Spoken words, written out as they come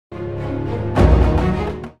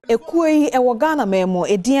Ekui ewo Ghana memo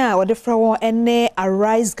edia wode fra won ene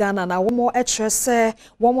AriseGhana na womo ekyerese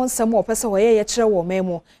womo nsem opese woye ye kyere wo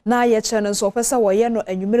memo na ye kyere nso opese woye no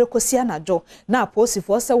anwumere kosi anajo na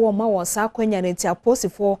aposifo se wo ma won sa akwanya ne ti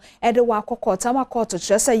aposifo ede wa akokọ tama court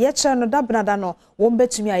kyerese ye kyere no dabnada no won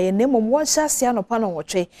betumi aye nemom won hyase anopa no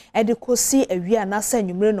wotwe ede kosi awia na sa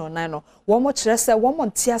anwumere no nan no womo kyerese womo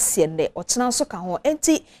ntiase ne otena nso ka ho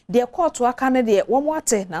enti de court aka ne de womo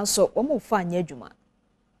ate na nso womo fa anya adwuma.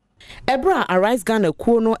 Ebra AriseGhana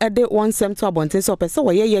kuo no ede wonsem to abonten so pese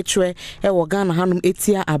wo ye kyerɛ wo Ghana hanum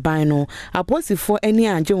etia aban no aposifo ani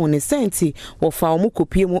anje won senti wo fa wo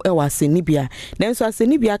kopie mu wa asenibia nanso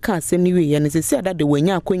asenibia ka asem ni wi ye ne sesi ada de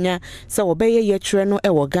wanya akonya se wo be ye kyerɛ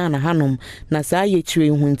no wo Ghana hanum na saa ye kyerɛ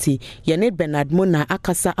hu nti ye ne Bernard Mona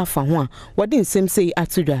akasa afa ho a wode nsem sei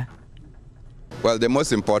atodwa. Well, the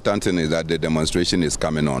most important thing is that the demonstration is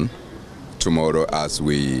coming on tomorrow as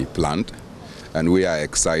we planned. And we are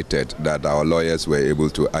excited that our lawyers were able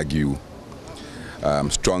to argue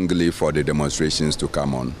strongly for the demonstrations to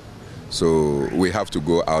come on. So we have to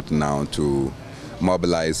go out now to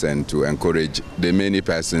mobilize and to encourage the many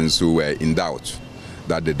persons who were in doubt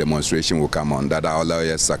that the demonstration will come on, that our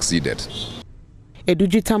lawyers succeeded.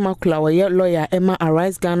 Edujita Makula waye lawyer Emma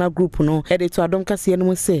AriseGhana group no editor Adom kase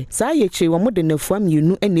no se saa ye kye wo mo de nafua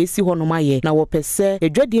mienu ena esi ho no maye na wo pese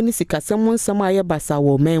edwade ni sikasem nsam aye basa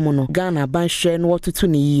wo memu no Ghana ban hwe no wotutu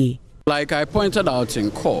ne yie. Like I pointed out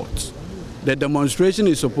in court, the demonstration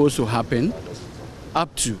is supposed to happen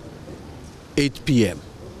up to 8 p.m.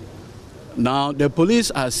 Now the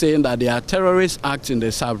police are saying that there are terrorist acts in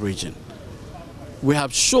the sub-region. We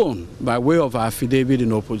have shown by way of our affidavit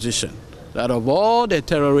in opposition that of all the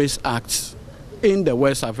terrorist acts in the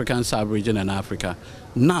West African sub-region and Africa,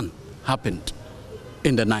 none happened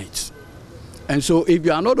in the night. And so if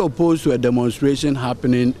you are not opposed to a demonstration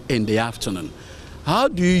happening in the afternoon, how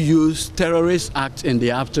do you use terrorist acts in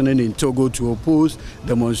the afternoon in Togo to oppose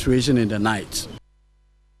demonstration in the night?